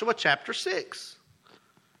 of Joshua chapter 6?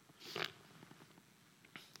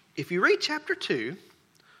 If you read chapter 2,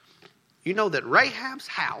 you know that Rahab's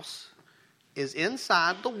house is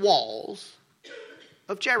inside the walls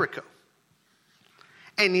of Jericho.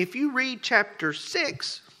 And if you read chapter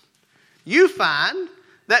 6, you find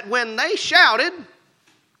that when they shouted,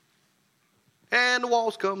 and the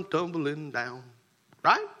walls come tumbling down.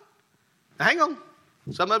 Right? Now hang on.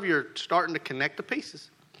 Some of you are starting to connect the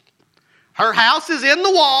pieces. Her house is in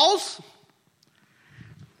the walls,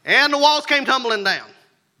 and the walls came tumbling down.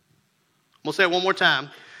 We'll say it one more time.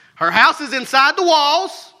 Her house is inside the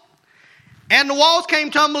walls, and the walls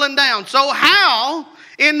came tumbling down. So how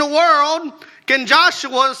in the world can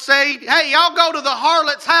Joshua say, hey, y'all go to the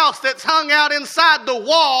harlot's house that's hung out inside the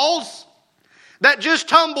walls that just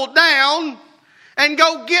tumbled down and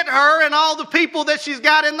go get her and all the people that she's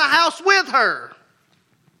got in the house with her?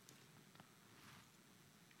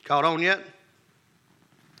 Caught on yet?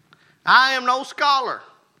 I am no scholar.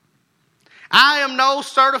 I am no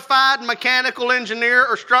certified mechanical engineer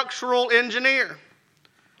or structural engineer.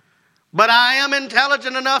 But I am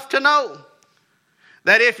intelligent enough to know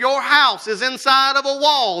that if your house is inside of a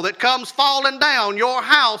wall that comes falling down, your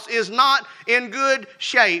house is not in good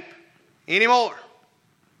shape anymore.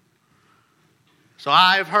 So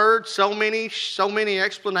I've heard so many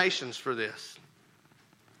explanations for this.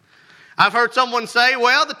 I've heard someone say,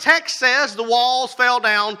 well, the text says the walls fell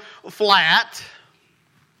down flat.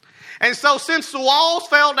 And so since the walls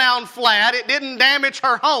fell down flat, it didn't damage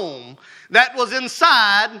her home that was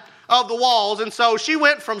inside of the walls. And so she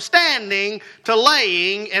went from standing to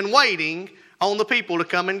laying and waiting on the people to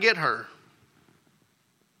come and get her.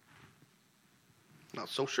 Not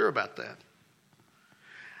so sure about that.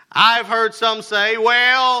 I've heard some say,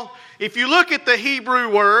 well, if you look at the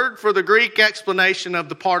Hebrew word for the Greek explanation of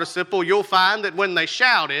the participle, you'll find that when they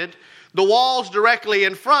shouted, the walls directly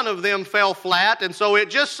in front of them fell flat, and so it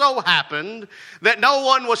just so happened that no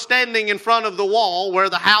one was standing in front of the wall where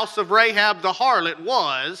the house of Rahab the harlot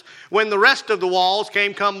was when the rest of the walls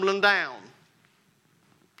came tumbling down.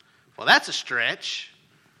 Well, that's a stretch.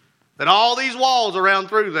 That all these walls around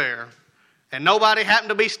through there, and nobody happened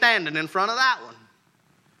to be standing in front of that one.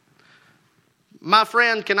 My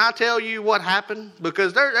friend, can I tell you what happened?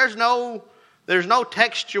 Because there's no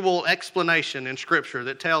textual explanation in Scripture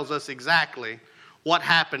that tells us exactly what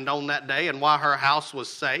happened on that day and why her house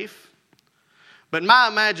was safe. But my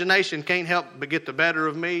imagination can't help but get the better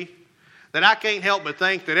of me. That I can't help but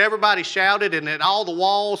think that everybody shouted and that all the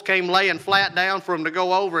walls came laying flat down for them to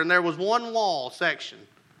go over. And there was one wall section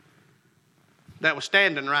that was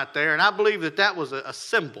standing right there. And I believe that was a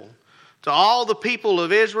symbol to all the people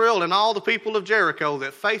of Israel and all the people of Jericho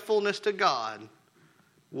that faithfulness to God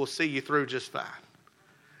will see you through just fine.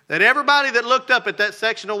 That everybody that looked up at that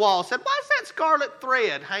section of wall said, why is that scarlet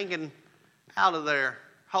thread hanging out of there,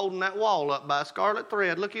 holding that wall up by a scarlet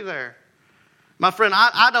thread? Looky there. My friend,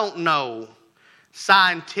 I don't know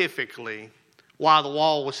scientifically why the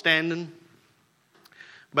wall was standing,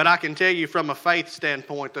 but I can tell you from a faith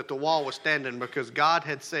standpoint that the wall was standing because God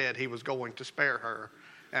had said He was going to spare her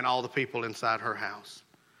and all the people inside her house.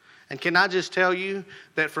 And can I just tell you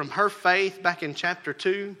that from her faith back in chapter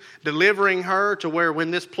 2, delivering her to where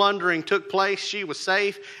when this plundering took place, she was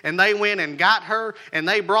safe, and they went and got her, and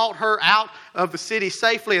they brought her out of the city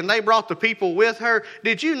safely, and they brought the people with her.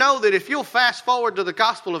 Did you know that if you'll fast forward to the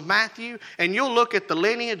Gospel of Matthew, and you'll look at the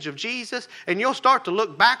lineage of Jesus, and you'll start to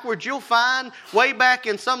look backwards, you'll find way back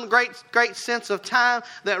in some great sense of time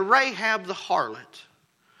that Rahab the harlot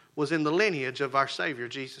was in the lineage of our Savior,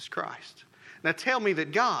 Jesus Christ. Now tell me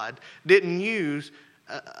that God didn't use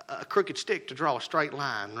a crooked stick to draw a straight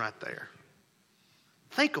line right there.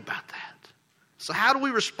 Think about that. So how do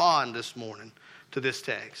we respond this morning to this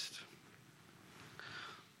text?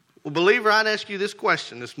 Well, believer, I'd ask you this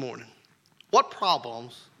question this morning. What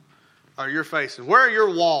problems are you facing? Where are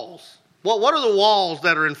your walls? What are the walls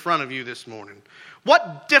that are in front of you this morning?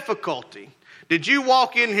 What difficulty did you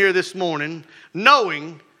walk in here this morning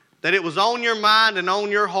knowing that it was on your mind and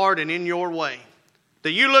on your heart and in your way?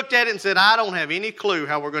 That you looked at it and said, I don't have any clue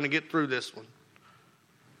how we're going to get through this one.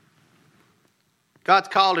 God's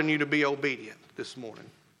calling you to be obedient this morning.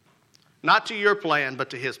 Not to your plan,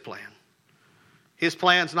 but to His plan. His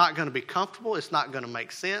plan's not going to be comfortable. It's not going to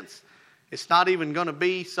make sense. It's not even going to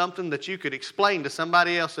be something that you could explain to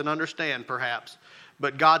somebody else and understand, perhaps.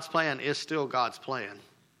 But God's plan is still God's plan.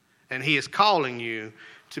 And He is calling you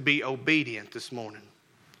to be obedient this morning.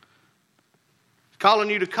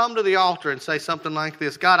 Calling you to come to the altar and say something like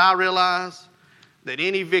this: God, I realize that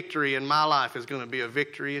any victory in my life is going to be a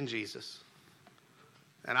victory in Jesus.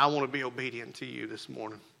 And I want to be obedient to you this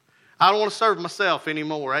morning. I don't want to serve myself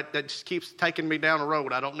anymore. That just keeps taking me down a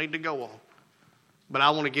road I don't need to go on. But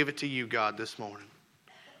I want to give it to you, God, this morning.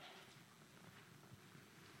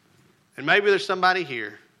 And maybe there's somebody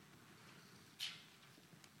here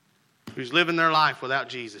who's living their life without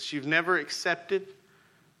Jesus. You've never accepted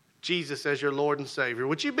Jesus as your Lord and Savior.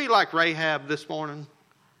 Would you be like Rahab this morning?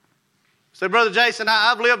 Say, Brother Jason,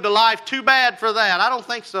 I've lived a life too bad for that. I don't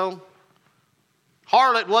think so.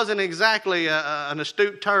 Harlot wasn't exactly an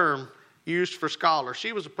astute term used for scholars.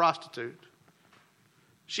 She was a prostitute.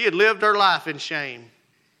 She had lived her life in shame.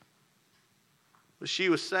 But she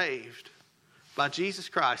was saved by Jesus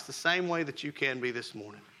Christ the same way that you can be this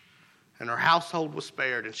morning. And her household was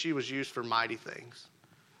spared, and she was used for mighty things.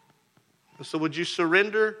 So would you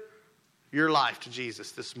surrender your life to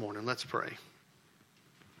Jesus this morning? Let's pray.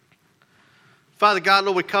 Father God,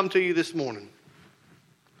 Lord, we come to you this morning.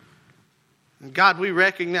 And God, we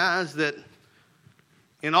recognize that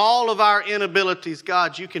in all of our inabilities,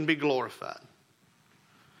 God, you can be glorified.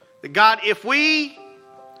 That God, if we,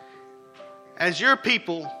 as your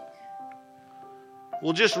people,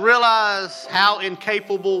 will just realize how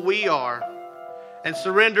incapable we are and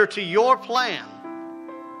surrender to your plan,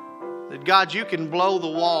 that God, you can blow the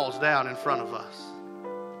walls down in front of us.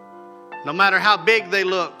 No matter how big they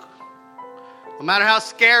look, no matter how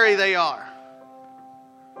scary they are,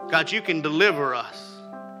 God, you can deliver us.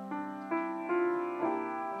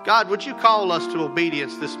 God, would you call us to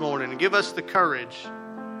obedience this morning and give us the courage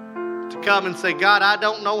come and say, God, I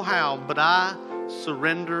don't know how, but I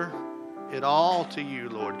surrender it all to you,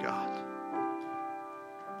 Lord God.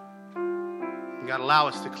 And God, allow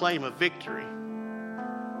us to claim a victory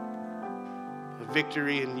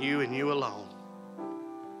in you and you alone.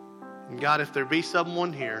 And God, if there be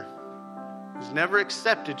someone here who's never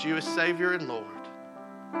accepted you as Savior and Lord,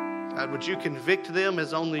 God, would you convict them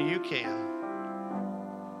as only you can?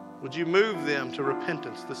 Would you move them to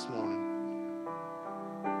repentance this morning?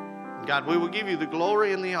 And God, we will give you the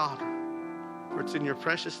glory and the honor, for it's in your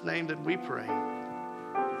precious name that we pray.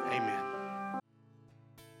 Amen.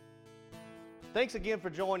 Thanks again for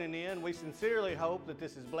joining in. We sincerely hope that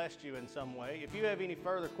this has blessed you in some way. If you have any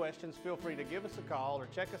further questions, feel free to give us a call or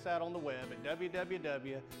check us out on the web at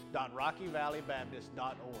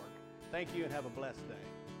www.rockyvalleybaptist.org. Thank you and have a blessed day.